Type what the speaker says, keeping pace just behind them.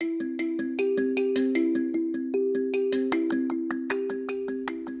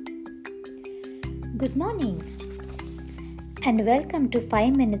Good morning and welcome to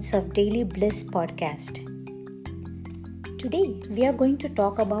 5 Minutes of Daily Bliss podcast. Today we are going to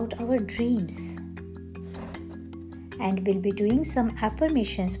talk about our dreams and we'll be doing some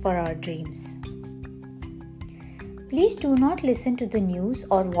affirmations for our dreams. Please do not listen to the news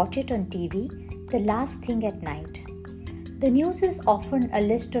or watch it on TV the last thing at night. The news is often a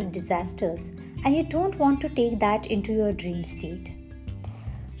list of disasters and you don't want to take that into your dream state.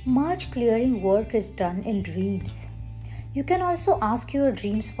 Much clearing work is done in dreams. You can also ask your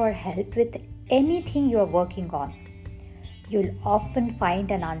dreams for help with anything you are working on. You'll often find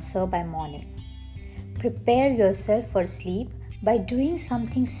an answer by morning. Prepare yourself for sleep by doing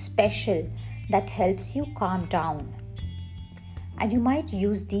something special that helps you calm down. And you might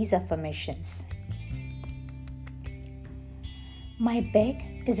use these affirmations. My bed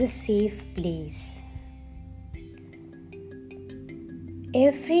is a safe place.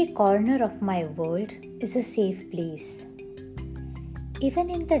 Every corner of my world is a safe place. Even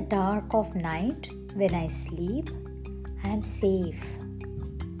in the dark of night, when I sleep, I am safe.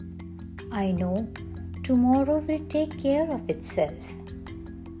 I know tomorrow will take care of itself.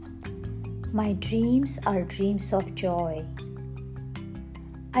 My dreams are dreams of joy.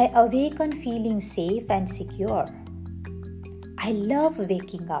 I awaken feeling safe and secure. I love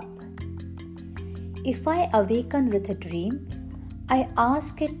waking up. If I awaken with a dream, I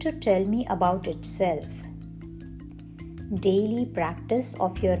ask it to tell me about itself. Daily practice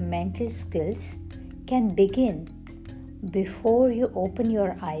of your mental skills can begin before you open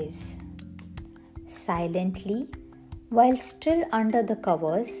your eyes. Silently, while still under the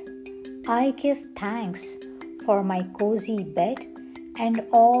covers, I give thanks for my cozy bed and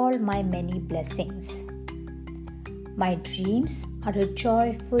all my many blessings. My dreams are a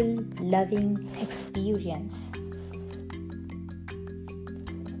joyful, loving experience.